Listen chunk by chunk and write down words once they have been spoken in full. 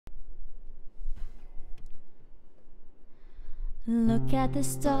Look at the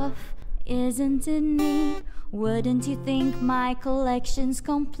stuff, isn't it neat? Wouldn't you think my collection's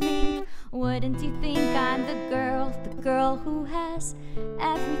complete? Wouldn't you think I'm the girl who has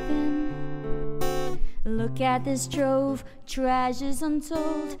everything? Look at this trove, treasures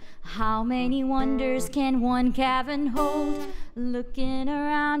untold. How many wonders can one cabin hold? Looking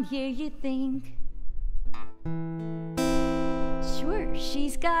around here you think, sure,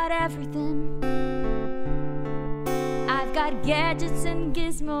 she's got everything. I've got gadgets and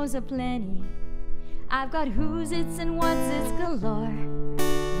gizmos aplenty. I've got who's its and what's its galore.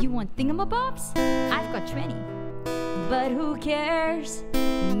 You want thingamabobs? I've got 20. But who cares?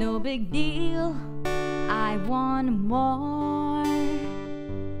 No big deal. I want more.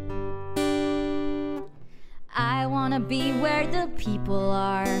 I wanna be where the people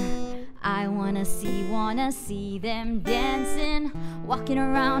are. I wanna see them dancing, walking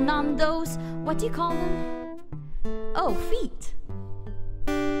around on those, what do you call them? Oh, feet.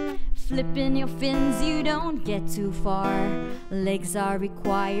 Flipping your fins, you don't get too far. Legs are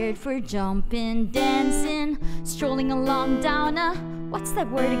required for jumping, dancing, strolling along down a, what's that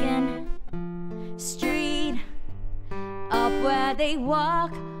word again? Street. Up where they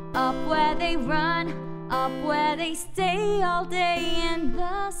walk, up where they run, up where they stay all day in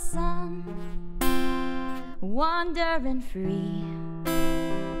the sun, wandering free.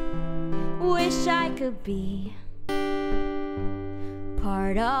 Wish I could be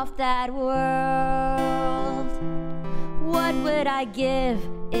part of that world. What would I give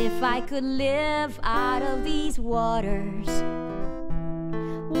if I could live out of these waters?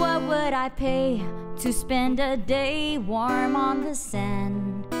 What would I pay to spend a day warm on the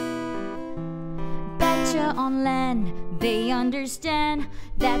sand? Betcha on land they understand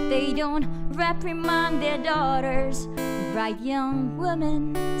that they don't reprimand their daughters. Bright young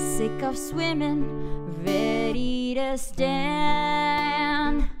women, sick of swimming, ready to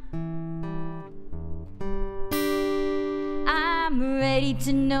stand. I'm ready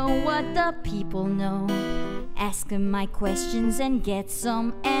to know what the people know. Ask them my questions and get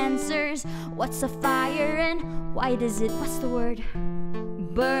some answers. What's a fire and why does it, what's the word?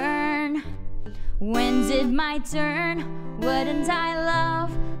 Burn. When's it my turn? Wouldn't I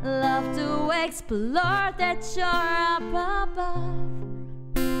love to explore that shore up above,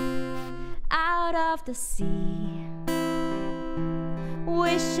 out of the sea?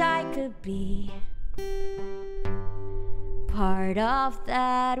 Wish I could be part of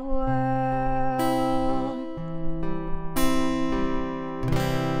that world.